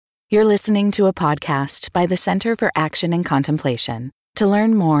You're listening to a podcast by the Center for Action and Contemplation. To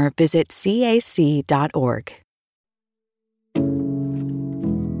learn more, visit cac.org.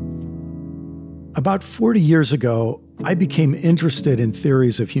 About 40 years ago, I became interested in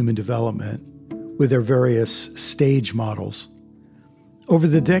theories of human development with their various stage models. Over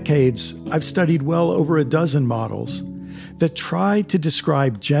the decades, I've studied well over a dozen models that try to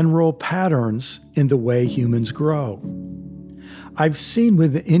describe general patterns in the way humans grow. I've seen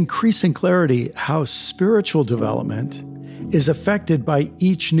with increasing clarity how spiritual development is affected by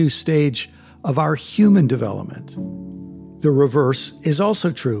each new stage of our human development. The reverse is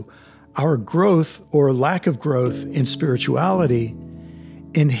also true. Our growth or lack of growth in spirituality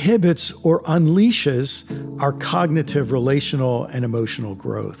inhibits or unleashes our cognitive, relational, and emotional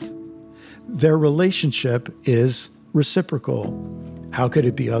growth. Their relationship is reciprocal. How could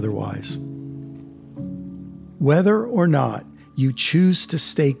it be otherwise? Whether or not you choose to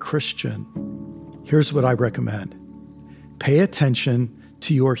stay Christian, here's what I recommend. Pay attention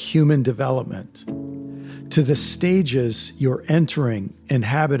to your human development, to the stages you're entering,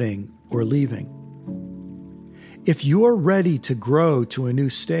 inhabiting, or leaving. If you're ready to grow to a new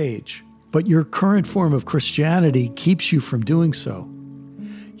stage, but your current form of Christianity keeps you from doing so,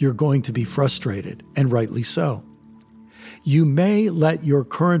 you're going to be frustrated, and rightly so. You may let your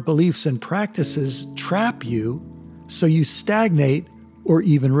current beliefs and practices trap you so you stagnate or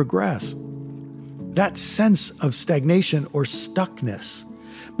even regress. That sense of stagnation or stuckness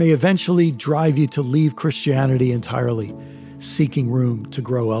may eventually drive you to leave Christianity entirely, seeking room to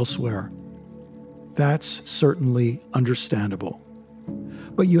grow elsewhere. That's certainly understandable.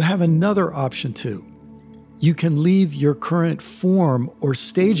 But you have another option too. You can leave your current form or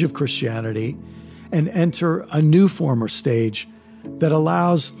stage of Christianity and enter a new form or stage that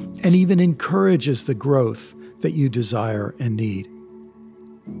allows and even encourages the growth that you desire and need.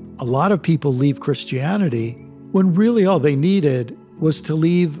 A lot of people leave Christianity when really all they needed was to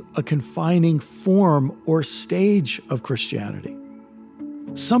leave a confining form or stage of Christianity.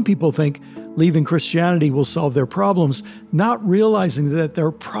 Some people think leaving Christianity will solve their problems, not realizing that their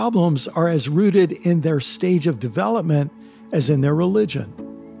problems are as rooted in their stage of development as in their religion.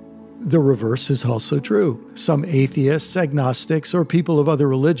 The reverse is also true. Some atheists, agnostics, or people of other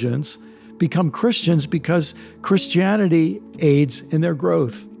religions become Christians because Christianity aids in their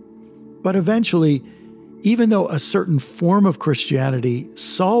growth. But eventually, even though a certain form of Christianity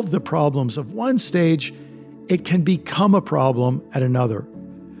solved the problems of one stage, it can become a problem at another,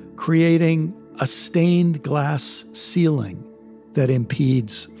 creating a stained glass ceiling that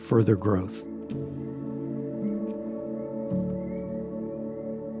impedes further growth.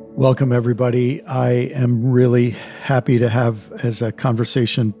 Welcome, everybody. I am really happy to have as a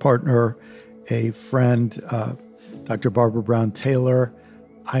conversation partner a friend, Dr. Barbara Brown Taylor.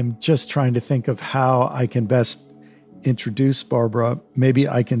 I'm just trying to think of how I can best introduce Barbara. Maybe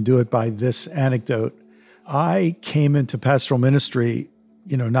I can do it by this anecdote. I came into pastoral ministry,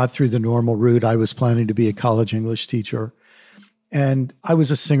 not through the normal route. I was planning to be a college English teacher. And I was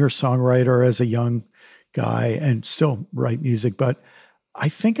a singer-songwriter as a young guy and still write music. But I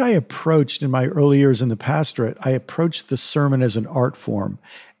think I approached, in my early years in the pastorate, I approached the sermon as an art form.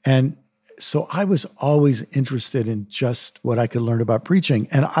 And so I was always interested in just what I could learn about preaching.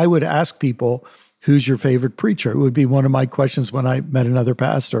 And I would ask people, who's your favorite preacher? It would be one of my questions when I met another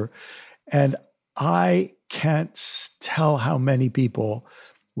pastor. And I can't tell how many people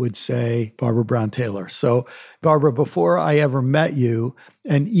would say Barbara Brown Taylor. So Barbara, before I ever met you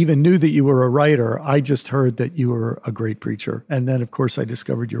and even knew that you were a writer, I just heard that you were a great preacher. And then, of course, I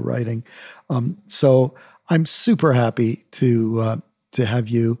discovered your writing. So I'm super happy to have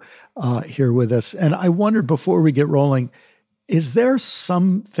you here with us. And I wondered, before we get rolling, is there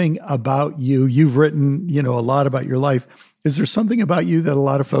something about you? You've written, a lot about your life. Is there something about you that a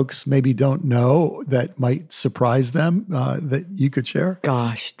lot of folks maybe don't know that might surprise them that you could share?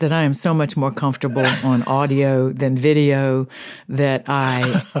 Gosh, that I am so much more comfortable on audio than video, that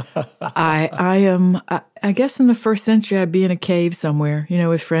I am, I guess in the first century, I'd be in a cave somewhere,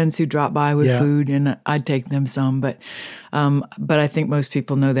 with friends who drop by with food, and I'd take them some. But I think most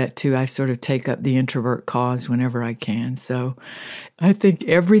people know that too. I sort of take up the introvert cause whenever I can. So I think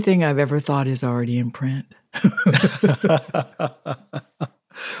everything I've ever thought is already in print.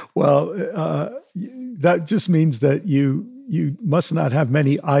 Well, that just means that you must not have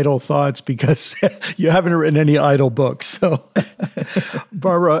many idle thoughts, because you haven't written any idle books. So,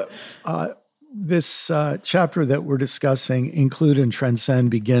 Barbara, this chapter that we're discussing, Include and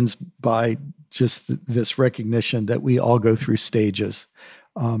Transcend, begins by just this recognition that we all go through stages,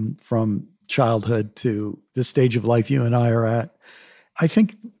 from childhood to the stage of life you and I are at. I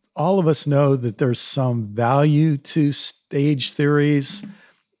think all of us know that there's some value to stage theories,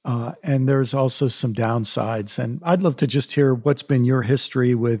 and there's also some downsides. And I'd love to just hear what's been your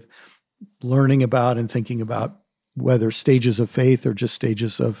history with learning about and thinking about whether stages of faith or just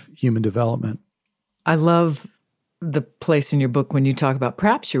stages of human development. I love the place in your book when you talk about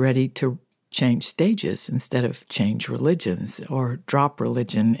perhaps you're ready to change stages instead of change religions or drop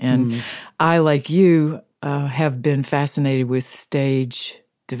religion. And I, like you, have been fascinated with stage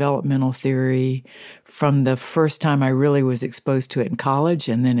developmental theory from the first time I really was exposed to it in college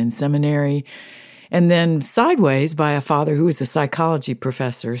and then in seminary, and then sideways by a father who was a psychology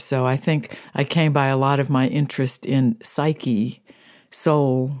professor. So I think I came by a lot of my interest in psyche,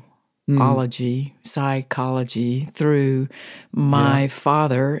 soulology, psychology through my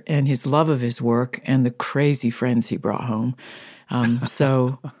father and his love of his work and the crazy friends he brought home.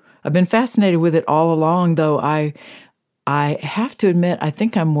 So I've been fascinated with it all along, though I have to admit, I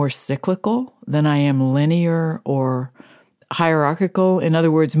think I'm more cyclical than I am linear or hierarchical. In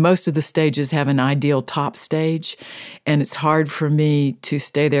other words, most of the stages have an ideal top stage, and it's hard for me to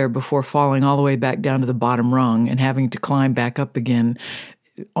stay there before falling all the way back down to the bottom rung and having to climb back up again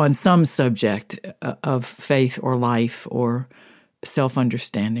on some subject of faith or life or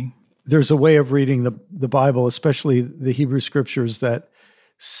self-understanding. There's a way of reading the Bible, especially the Hebrew Scriptures, that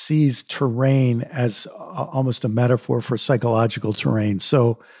sees terrain as almost a metaphor for psychological terrain.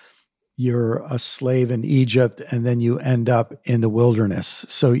 So you're a slave in Egypt, and then you end up in the wilderness.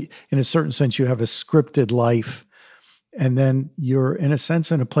 So in a certain sense, you have a scripted life, and then you're, in a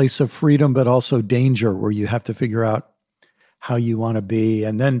sense, in a place of freedom, but also danger, where you have to figure out how you want to be.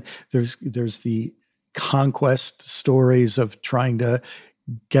 And then there's the conquest stories of trying to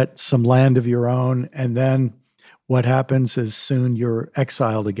get some land of your own, and then what happens is soon you're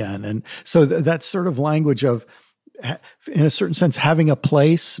exiled again. And so that sort of language of, in a certain sense, having a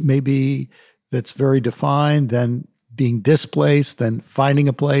place maybe that's very defined, then being displaced, then finding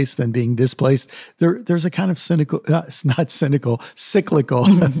a place, then being displaced. There's a kind of cyclical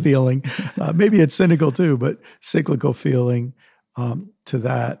feeling. Maybe it's cynical too, but cyclical feeling to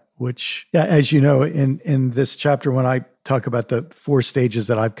that, which, as you know, in this chapter, when I talk about the 4 stages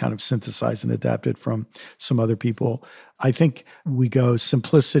that I've kind of synthesized and adapted from some other people, I think we go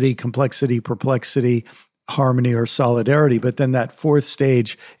simplicity, complexity, perplexity, harmony, or solidarity. But then that 4th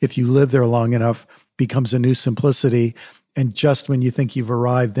stage, if you live there long enough, becomes a new simplicity. And just when you think you've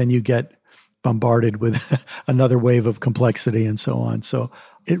arrived, then you get bombarded with another wave of complexity and so on. So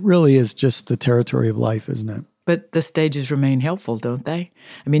it really is just the territory of life, isn't it? But the stages remain helpful, don't they?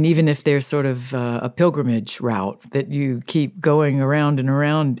 I mean, even if they're sort of a pilgrimage route that you keep going around and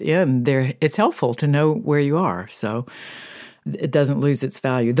around in, it's helpful to know where you are. So it doesn't lose its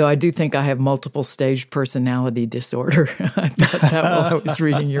value. Though I do think I have multiple stage personality disorder. I thought that while I was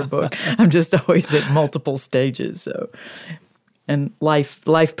reading your book. I'm just always at multiple stages. So, and life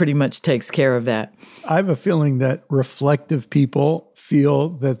pretty much takes care of that. I have a feeling that reflective people feel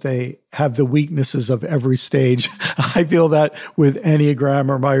that they have the weaknesses of every stage. I feel that with Enneagram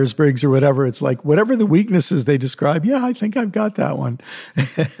or Myers-Briggs or whatever. It's like, whatever the weaknesses they describe, I think I've got that one.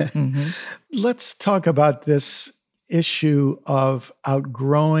 Let's talk about this issue of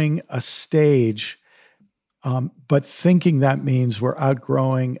outgrowing a stage, but thinking that means we're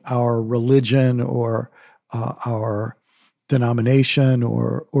outgrowing our religion or our denomination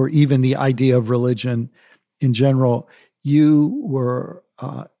or even the idea of religion in general. You were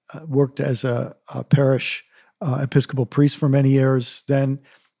worked as a parish Episcopal priest for many years. Then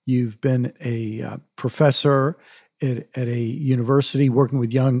you've been a professor at a university working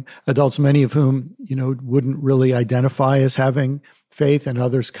with young adults, many of whom, wouldn't really identify as having faith, and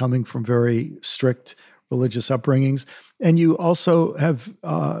others coming from very strict religious upbringings. And you also have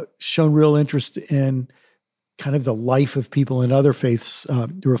shown real interest in kind of the life of people in other faiths,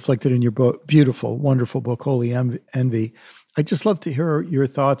 reflected in your book, beautiful, wonderful book, Holy Envy. I'd just love to hear your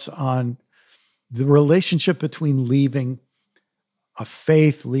thoughts on the relationship between leaving a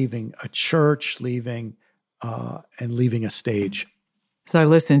faith, leaving a church, leaving and leaving a stage. As I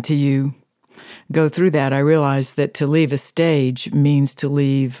listened to you go through that, I realized that to leave a stage means to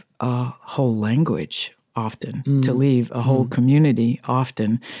leave a whole language often, to leave a whole community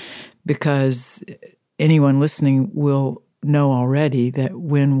often, because anyone listening will know already that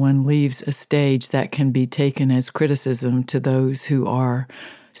when one leaves a stage, that can be taken as criticism to those who are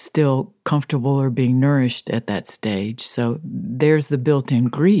still comfortable or being nourished at that stage. So there's the built-in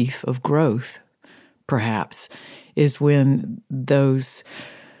grief of growth, perhaps, is when those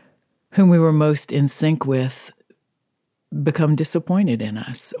whom we were most in sync with become disappointed in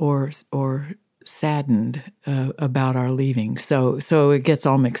us or saddened about our leaving. So it gets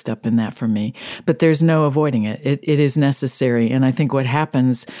all mixed up in that for me. But there's no avoiding it. It is necessary. And I think what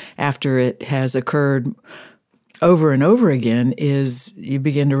happens after it has occurred over and over again is you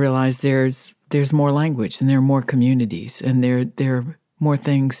begin to realize there's more language and there are more communities and there are more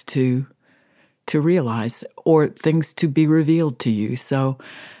things to realize or things to be revealed to you. So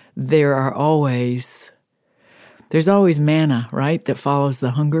there's always manna, right, that follows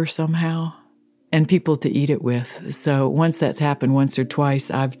the hunger somehow, and people to eat it with. So once that's happened once or twice,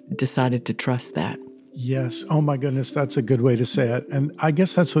 I've decided to trust that. Yes. Oh my goodness, that's a good way to say it. And I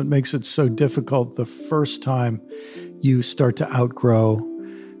guess that's what makes it so difficult the first time you start to outgrow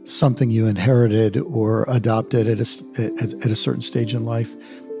something you inherited or adopted at a certain stage in life.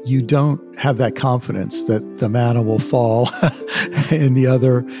 You don't have that confidence that the manna will fall in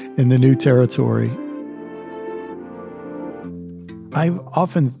the new territory. I've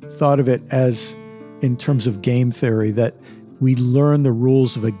often thought of it as in terms of game theory, that we learn the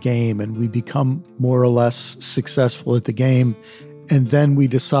rules of a game and we become more or less successful at the game. And then we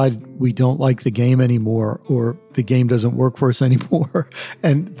decide we don't like the game anymore, or the game doesn't work for us anymore.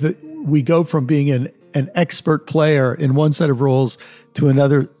 And we go from being an expert player in one set of rules to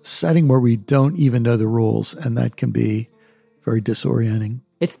another setting where we don't even know the rules. And that can be very disorienting.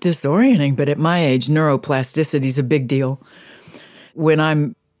 It's disorienting, but at my age, neuroplasticity is a big deal. When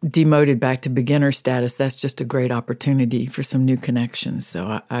I'm demoted back to beginner status, that's just a great opportunity for some new connections.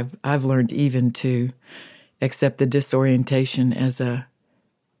 So I've learned even to accept the disorientation as a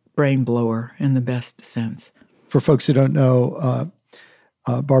brain blower in the best sense. For folks who don't know,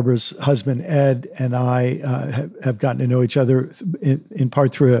 Barbara's husband, Ed, and I have gotten to know each other in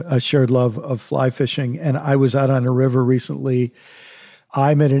part through a shared love of fly fishing. And I was out on a river recently.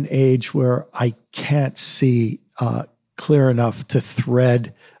 I'm at an age where I can't see clear enough to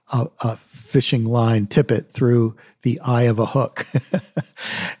thread a fishing line tippet through the eye of a hook.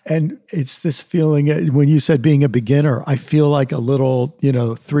 And it's this feeling, when you said being a beginner, I feel like a little,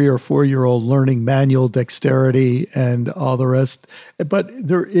 3 or 4 year old learning manual dexterity and all the rest. But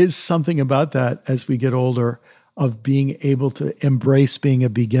there is something about that as we get older of being able to embrace being a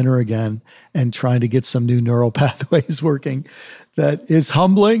beginner again and trying to get some new neural pathways working. That is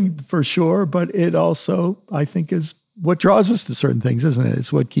humbling for sure, but it also, I think, is what draws us to certain things, isn't it?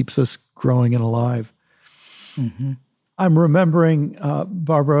 It's what keeps us growing and alive. Mm-hmm. I'm remembering,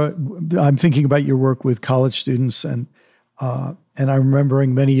 Barbara, I'm thinking about your work with college students, and I'm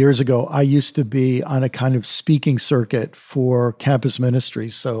remembering many years ago, I used to be on a kind of speaking circuit for campus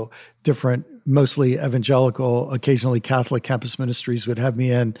ministries. So different, mostly evangelical, occasionally Catholic campus ministries would have me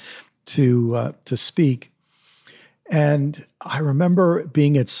in to speak. And I remember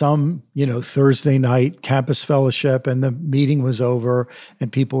being at some, Thursday night campus fellowship, and the meeting was over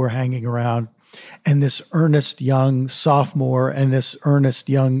and people were hanging around. And this earnest young sophomore and this earnest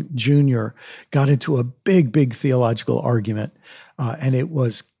young junior got into a big, big theological argument. And it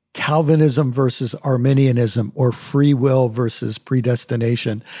was Calvinism versus Arminianism, or free will versus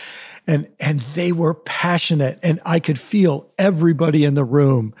predestination. And they were passionate, and I could feel everybody in the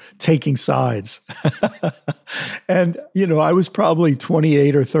room taking sides. And, I was probably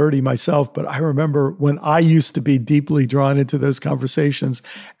 28 or 30 myself, but I remember when I used to be deeply drawn into those conversations.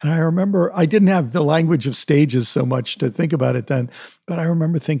 And I remember I didn't have the language of stages so much to think about it then, but I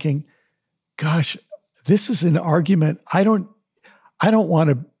remember thinking, gosh, this is an argument I don't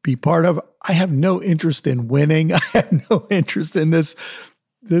want to be part of. I have no interest in winning. I have no interest in this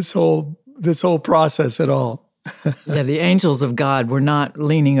whole process at all. Yeah, the angels of God were not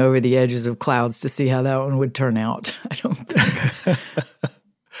leaning over the edges of clouds to see how that one would turn out, I don't think.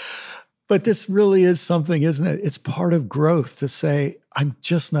 But this really is something, isn't it? It's part of growth to say, I'm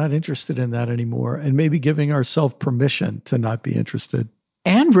just not interested in that anymore, and maybe giving ourselves permission to not be interested.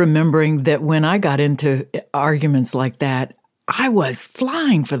 And remembering that when I got into arguments like that, I was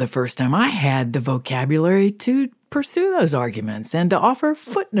flying for the first time. I had the vocabulary to pursue those arguments and to offer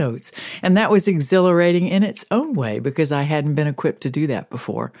footnotes. And that was exhilarating in its own way because I hadn't been equipped to do that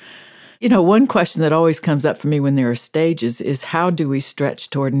before. One question that always comes up for me when there are stages is how do we stretch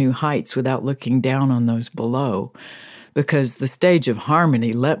toward new heights without looking down on those below? Because the stage of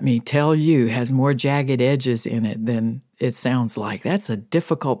harmony, let me tell you, has more jagged edges in it than it sounds like. That's a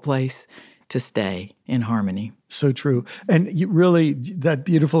difficult place to stay in harmony. So true. And that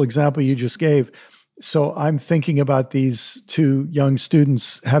beautiful example you just gave. So I'm thinking about these two young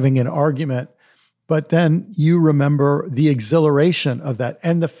students having an argument, but then you remember the exhilaration of that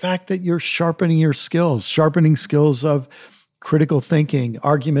and the fact that you're sharpening skills of critical thinking,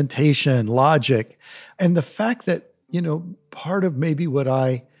 argumentation, logic, and the fact that, part of maybe what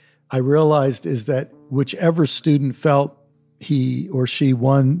I I realized is that whichever student felt he or she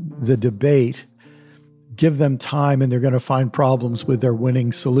won the debate, give them time and they're going to find problems with their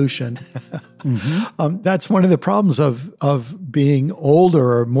winning solution. That's one of the problems of being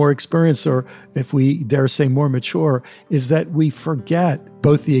older or more experienced, or if we dare say more mature, is that we forget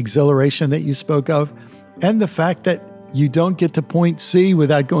both the exhilaration that you spoke of and the fact that you don't get to point C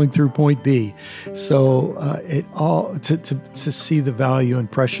without going through point B. So to see the value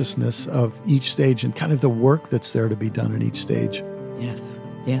and preciousness of each stage and kind of the work that's there to be done in each stage. Yes,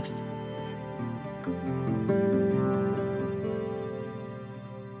 yes.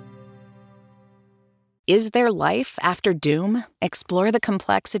 Is there life after doom? Explore the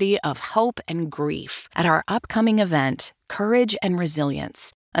complexity of hope and grief at our upcoming event, Courage and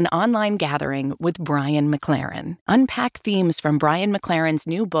Resilience, an online gathering with Brian McLaren. Unpack themes from Brian McLaren's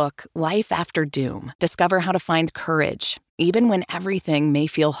new book, Life After Doom. Discover how to find courage, even when everything may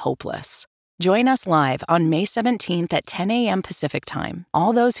feel hopeless. Join us live on May 17th at 10 a.m. Pacific Time.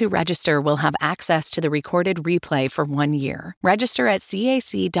 All those who register will have access to the recorded replay for 1 year. Register at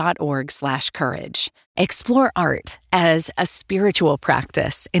cac.org/courage. Explore art as a spiritual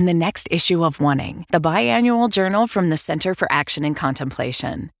practice in the next issue of Oneing, the biannual journal from the Center for Action and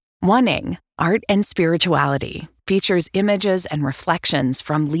Contemplation. Oneing, Art and Spirituality, features images and reflections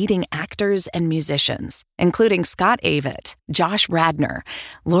from leading actors and musicians, including Scott Avett, Josh Radnor,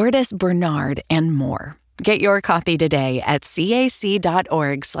 Lourdes Bernard, and more. Get your copy today at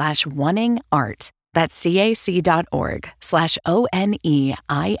cac.org/oneingart. That's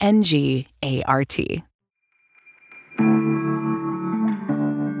cac.org/ONEINGART.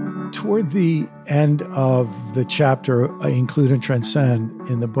 Toward the end of the chapter, Include and Transcend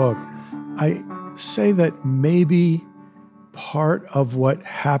in the book, I say that maybe part of what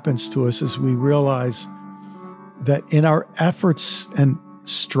happens to us is we realize that in our efforts and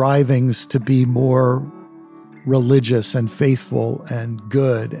strivings to be more religious and faithful and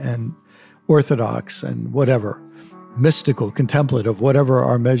good and orthodox and whatever, mystical, contemplative, whatever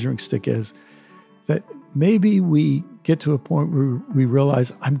our measuring stick is, that maybe we get to a point where we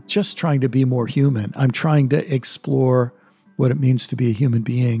realize I'm just trying to be more human. I'm trying to explore what it means to be a human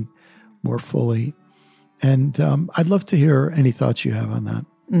being more fully. And I'd love to hear any thoughts you have on that.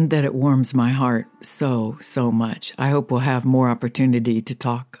 That it warms my heart so, so much. I hope we'll have more opportunity to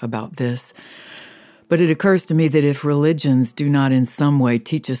talk about this. But it occurs to me that if religions do not in some way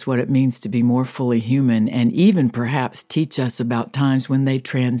teach us what it means to be more fully human, and even perhaps teach us about times when they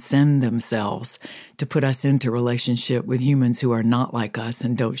transcend themselves to put us into relationship with humans who are not like us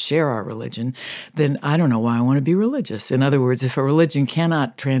and don't share our religion, then I don't know why I want to be religious. In other words, if a religion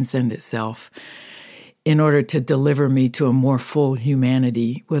cannot transcend itself in order to deliver me to a more full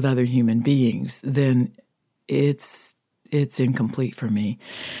humanity with other human beings, then it's incomplete for me.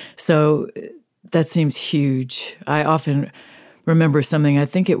 So that seems huge. I often remember something, I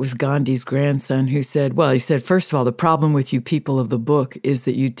think it was Gandhi's grandson who said, he said, first of all, the problem with you people of the book is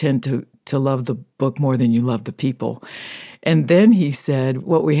that you tend to love the book more than you love the people. And then he said,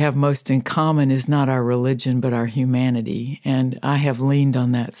 what we have most in common is not our religion, but our humanity. And I have leaned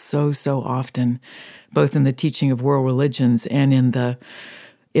on that so, so often, both in the teaching of world religions and in the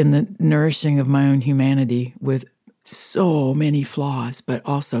nourishing of my own humanity with so many flaws, but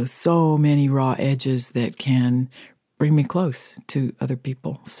also so many raw edges that can bring me close to other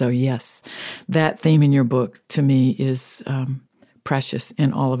people. So yes, that theme in your book to me is precious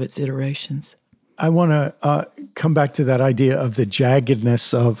in all of its iterations. I want to come back to that idea of the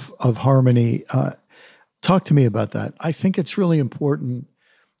jaggedness of harmony. Talk to me about that. I think it's really important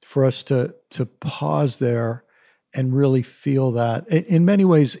for us to pause there and really feel that. In many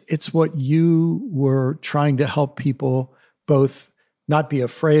ways, it's what you were trying to help people both not be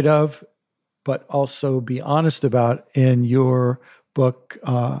afraid of, but also be honest about in your book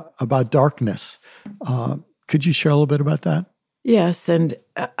about darkness. Could you share a little bit about that? Yes, and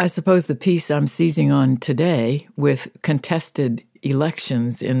I suppose the piece I'm seizing on today with contested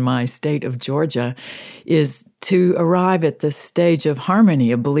elections in my state of Georgia is to arrive at this stage of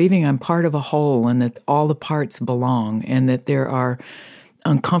harmony, of believing I'm part of a whole and that all the parts belong and that there are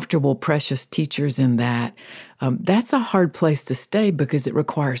uncomfortable, precious teachers in that. That's a hard place to stay because it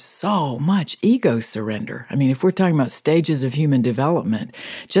requires so much ego surrender. I mean, if we're talking about stages of human development,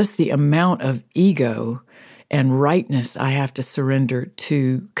 just the amount of ego and rightness I have to surrender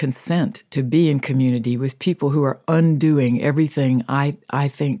to consent to be in community with people who are undoing everything I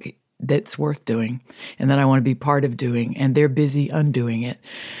think that's worth doing and that I want to be part of doing, and they're busy undoing it.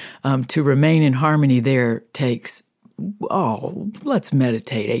 To remain in harmony there takes let's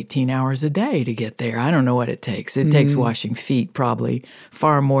meditate 18 hours a day to get there. I don't know what it takes. It takes washing feet probably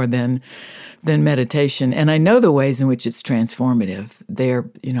far more than meditation. And I know the ways in which it's transformative.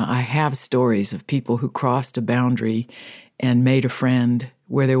 I have stories of people who crossed a boundary and made a friend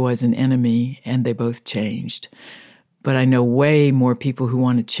where there was an enemy, and they both changed. But I know way more people who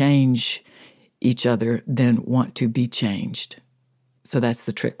want to change each other than want to be changed. So that's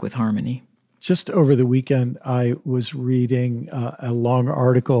the trick with harmony. Just over the weekend, I was reading a long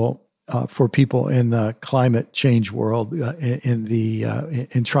article for people in the climate change world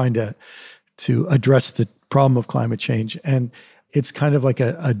in trying to address the problem of climate change. And it's kind of like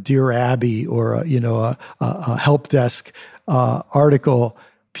a Dear Abby or a help desk article.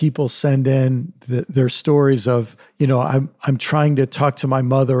 People send in their stories of, I'm trying to talk to my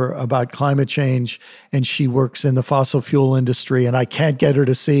mother about climate change, and she works in the fossil fuel industry, and I can't get her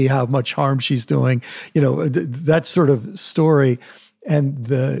to see how much harm she's doing. That sort of story. And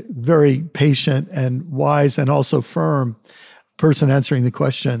the very patient and wise and also firm person answering the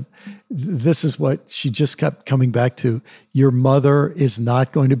question, this is what she just kept coming back to. Your mother is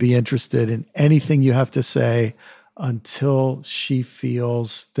not going to be interested in anything you have to say until she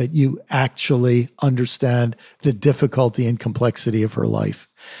feels that you actually understand the difficulty and complexity of her life.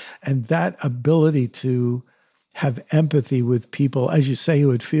 And that ability to have empathy with people, as you say,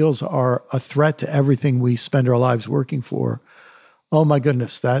 who it feels are a threat to everything we spend our lives working for. Oh my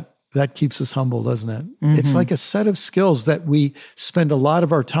goodness, that keeps us humble, doesn't it? Mm-hmm. It's like a set of skills that we spend a lot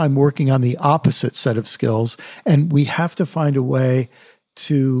of our time working on the opposite set of skills. And we have to find a way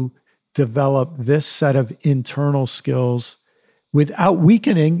to develop this set of internal skills without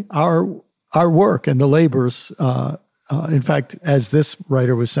weakening our work and the labors. In fact, as this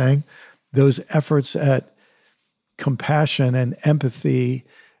writer was saying, those efforts at compassion and empathy,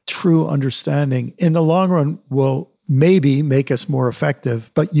 true understanding, in the long run will maybe make us more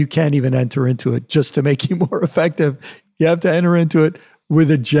effective, but you can't even enter into it just to make you more effective. You have to enter into it with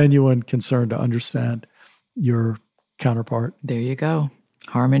a genuine concern to understand your counterpart. There you go.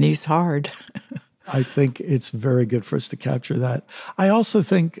 Harmony's hard. I think it's very good for us to capture that. I also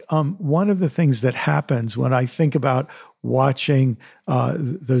think one of the things that happens when I think about watching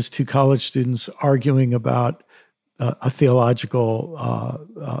those two college students arguing about a theological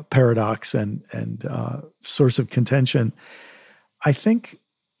paradox and source of contention, I think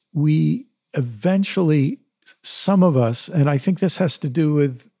we eventually, some of us, and I think this has to do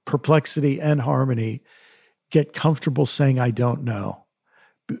with perplexity and harmony, get comfortable saying, I don't know.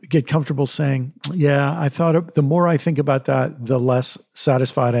 Get comfortable saying, yeah, I thought the more I think about that, the less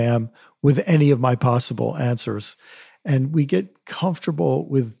satisfied I am with any of my possible answers. And we get comfortable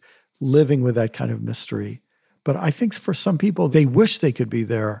with living with that kind of mystery. But I think for some people, they wish they could be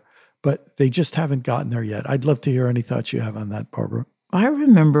there, but they just haven't gotten there yet. I'd love to hear any thoughts you have on that, Barbara. I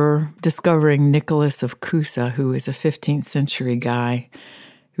remember discovering Nicholas of Cusa, who is a 15th century guy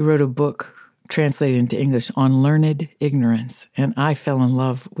who wrote a book translated into English on learned ignorance, and I fell in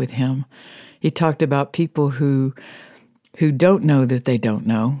love with him. He talked about people who don't know that they don't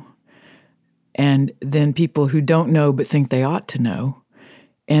know, and then people who don't know but think they ought to know,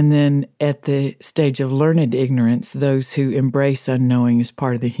 and then at the stage of learned ignorance, those who embrace unknowing as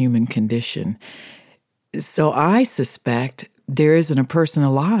part of the human condition. So I suspect there isn't a person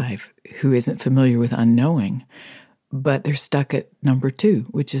alive who isn't familiar with unknowing, but they're stuck at number 2,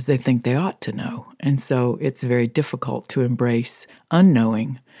 which is they think they ought to know. And so it's very difficult to embrace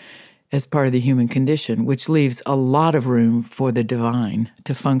unknowing as part of the human condition, which leaves a lot of room for the divine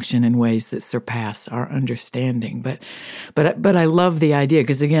to function in ways that surpass our understanding. But I love the idea,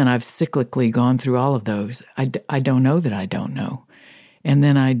 because again, I've cyclically gone through all of those. I don't know that I don't know. And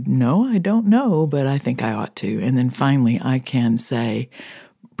then I know I don't know, but I think I ought to. And then finally I can say,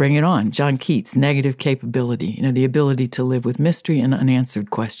 bring it on. John Keats, negative capability, the ability to live with mystery and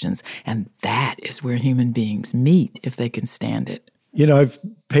unanswered questions. And that is where human beings meet if they can stand it. I've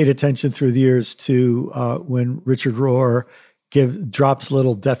paid attention through the years to when Richard Rohr drops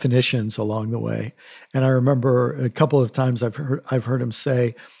little definitions along the way. And I remember a couple of times I've heard him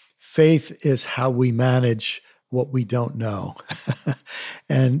say, faith is how we manage what we don't know.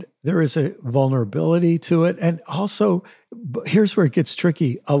 And there is a vulnerability to it. And also, here's where it gets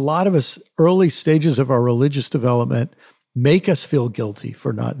tricky. A lot of us, early stages of our religious development, make us feel guilty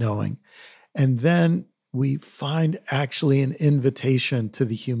for not knowing. And then we find actually an invitation to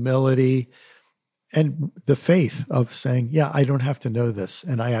the humility and the faith of saying, yeah, I don't have to know this.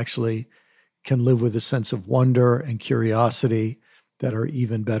 And I actually can live with a sense of wonder and curiosity that are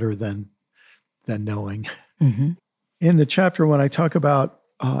even better than knowing. Mm-hmm. In the chapter, when I talk about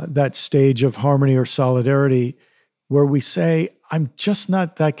that stage of harmony or solidarity, where we say, I'm just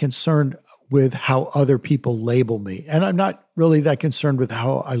not that concerned with how other people label me. And I'm not really that concerned with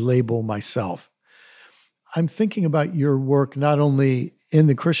how I label myself. I'm thinking about your work not only in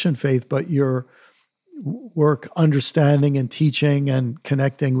the Christian faith, but your work understanding and teaching and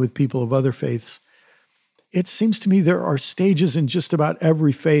connecting with people of other faiths. It seems to me there are stages in just about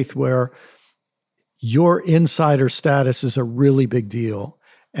every faith where your insider status is a really big deal.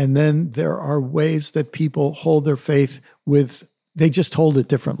 And then there are ways that people hold their faith they just hold it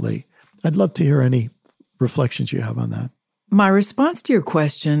differently. I'd love to hear any reflections you have on that. My response to your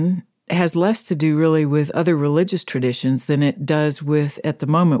question has less to do really with other religious traditions than it does with, at the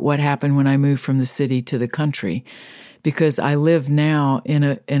moment, what happened when I moved from the city to the country. Because I live now in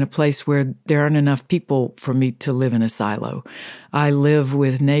a place where there aren't enough people for me to live in a silo. I live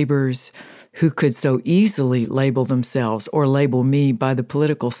with neighbors who could so easily label themselves or label me by the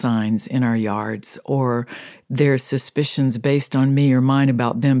political signs in our yards, or their suspicions based on me or mine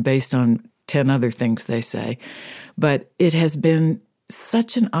about them based on 10 other things they say. But it has been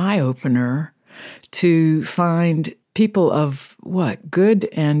such an eye-opener to find people of good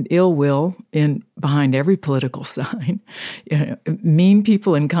and ill will behind every political sign, mean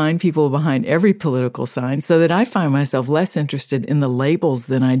people and kind people behind every political sign, so that I find myself less interested in the labels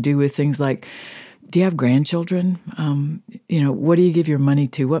than I do with things like, do you have grandchildren? What do you give your money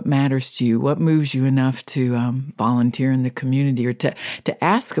to? What matters to you? What moves you enough to volunteer in the community, or to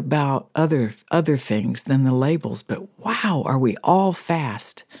ask about other things than the labels? But wow, are we all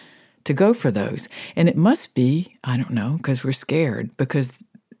fast to go for those? And it must be, I don't know, because we're scared, because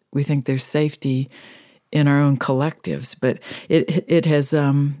we think there's safety in our own collectives. But it has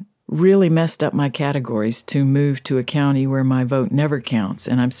really messed up my categories to move to a county where my vote never counts,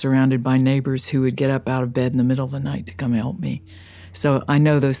 and I'm surrounded by neighbors who would get up out of bed in the middle of the night to come help me. So I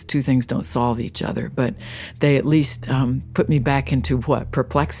know those two things don't solve each other, but they at least put me back into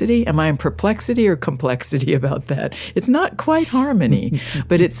perplexity? Am I in perplexity or complexity about that? It's not quite harmony,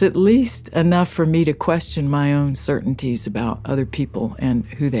 but it's at least enough for me to question my own certainties about other people and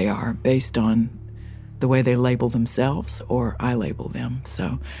who they are based on the way they label themselves or I label them.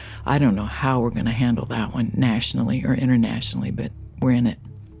 So I don't know how we're going to handle that one nationally or internationally, but we're in it.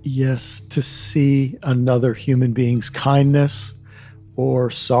 Yes, to see another human being's kindness or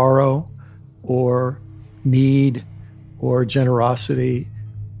sorrow or need or generosity,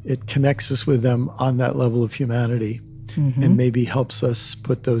 it connects us with them on that level of humanity, and maybe helps us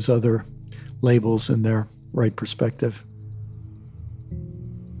put those other labels in their right perspective.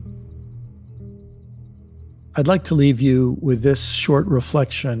 I'd like to leave you with this short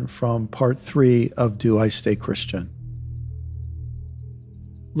reflection from part 3 of Do I Stay Christian?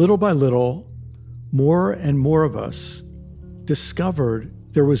 Little by little, more and more of us discovered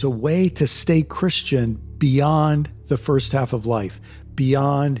there was a way to stay Christian beyond the first half of life,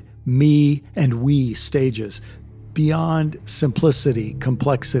 beyond me and we stages, beyond simplicity,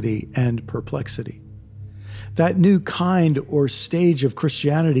 complexity, and perplexity. That new kind or stage of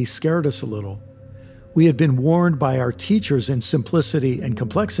Christianity scared us a little. We had been warned by our teachers in simplicity and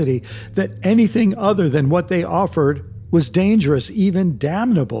complexity that anything other than what they offered was dangerous, even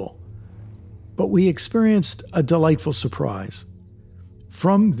damnable. But we experienced a delightful surprise.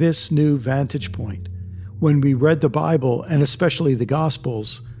 From this new vantage point, when we read the Bible, and especially the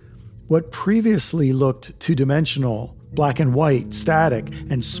Gospels, what previously looked two-dimensional, black and white, static,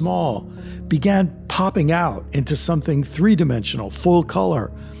 and small, began popping out into something three-dimensional, full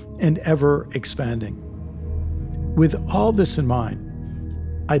color, and ever expanding. With all this in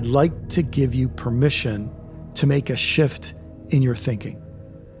mind, I'd like to give you permission to make a shift in your thinking.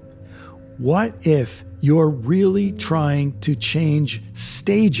 What if you're really trying to change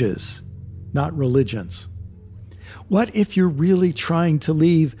stages, not religions? What if you're really trying to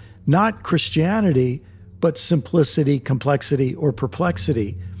leave not Christianity, but simplicity, complexity, or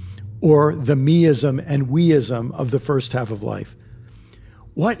perplexity, or the meism and weism of the first half of life?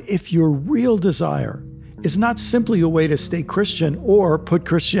 What if your real desire is not simply a way to stay Christian or put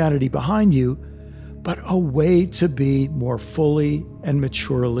Christianity behind you, but a way to be more fully and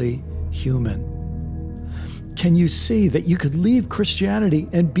maturely human? Can you see that you could leave Christianity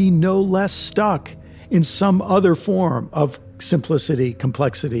and be no less stuck in some other form of simplicity,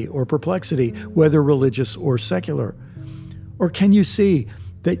 complexity, or perplexity, whether religious or secular? Or can you see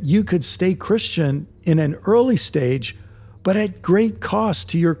that you could stay Christian in an early stage, but at great cost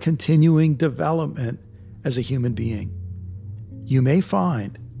to your continuing development as a human being? You may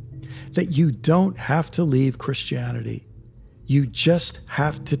find that you don't have to leave Christianity. You just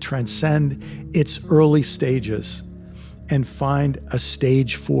have to transcend its early stages and find a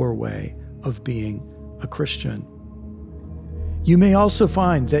stage 4 way of being a Christian. You may also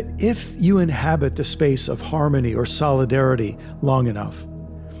find that if you inhabit the space of harmony or solidarity long enough,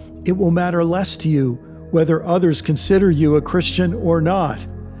 it will matter less to you whether others consider you a Christian or not.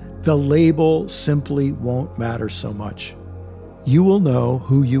 The label simply won't matter so much. You will know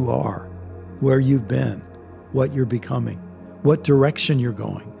who you are, where you've been, what you're becoming, what direction you're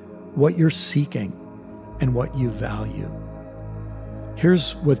going, what you're seeking, and what you value.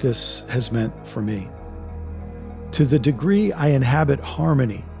 Here's what this has meant for me. To the degree I inhabit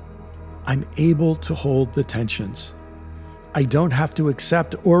harmony, I'm able to hold the tensions. I don't have to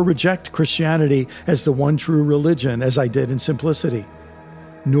accept or reject Christianity as the one true religion, as I did in simplicity.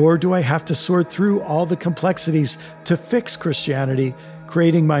 Nor do I have to sort through all the complexities to fix Christianity,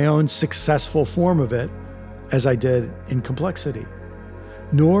 creating my own successful form of it, as I did in complexity.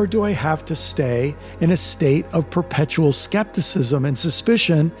 Nor do I have to stay in a state of perpetual skepticism and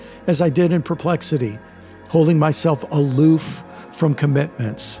suspicion, as I did in perplexity, holding myself aloof from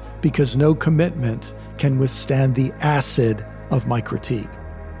commitments because no commitment can withstand the acid of my critique.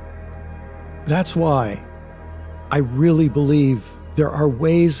 That's why I really believe there are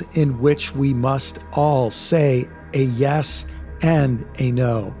ways in which we must all say a yes and a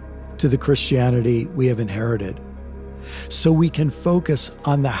no to the Christianity we have inherited, so we can focus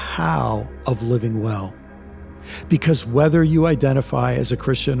on the how of living well. Because whether you identify as a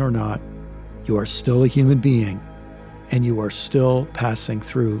Christian or not, you are still a human being, and you are still passing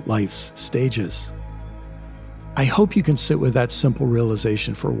through life's stages. I hope you can sit with that simple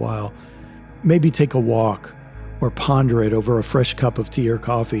realization for a while. Maybe take a walk or ponder it over a fresh cup of tea or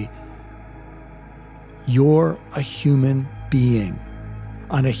coffee. You're a human being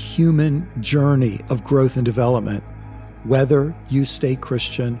on a human journey of growth and development, whether you stay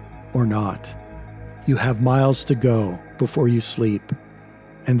Christian or not. You have miles to go before you sleep,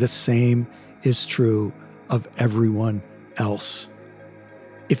 and the same is true of everyone else.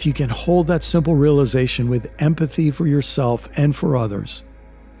 If you can hold that simple realization with empathy for yourself and for others,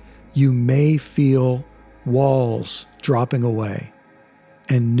 you may feel walls dropping away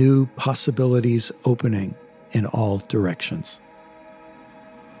and new possibilities opening in all directions.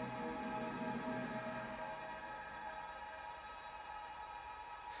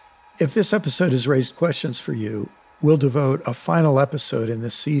 If this episode has raised questions for you, we'll devote a final episode in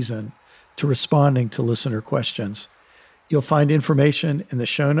this season to responding to listener questions. You'll find information in the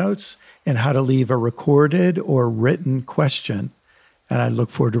show notes and how to leave a recorded or written question, and I look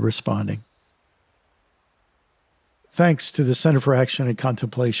forward to responding. Thanks to the Center for Action and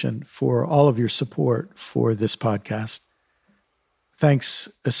Contemplation for all of your support for this podcast. Thanks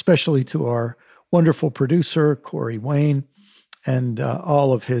especially to our wonderful producer, Corey Wayne, and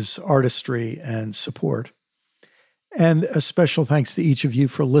all of his artistry and support. And a special thanks to each of you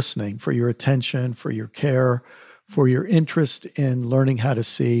for listening, for your attention, for your care, for your interest in learning how to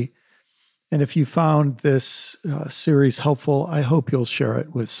see. And if you found this series helpful, I hope you'll share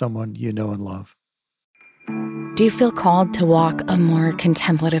it with someone you know and love. Do you feel called to walk a more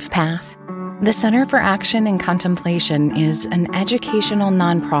contemplative path? The Center for Action and Contemplation is an educational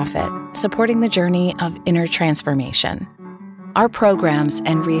nonprofit supporting the journey of inner transformation. Our programs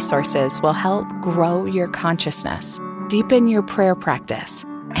and resources will help grow your consciousness, deepen your prayer practice,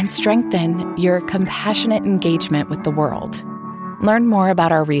 and strengthen your compassionate engagement with the world. Learn more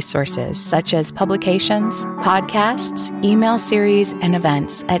about our resources, such as publications, podcasts, email series, and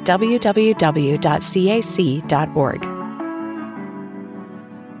events at www.cac.org.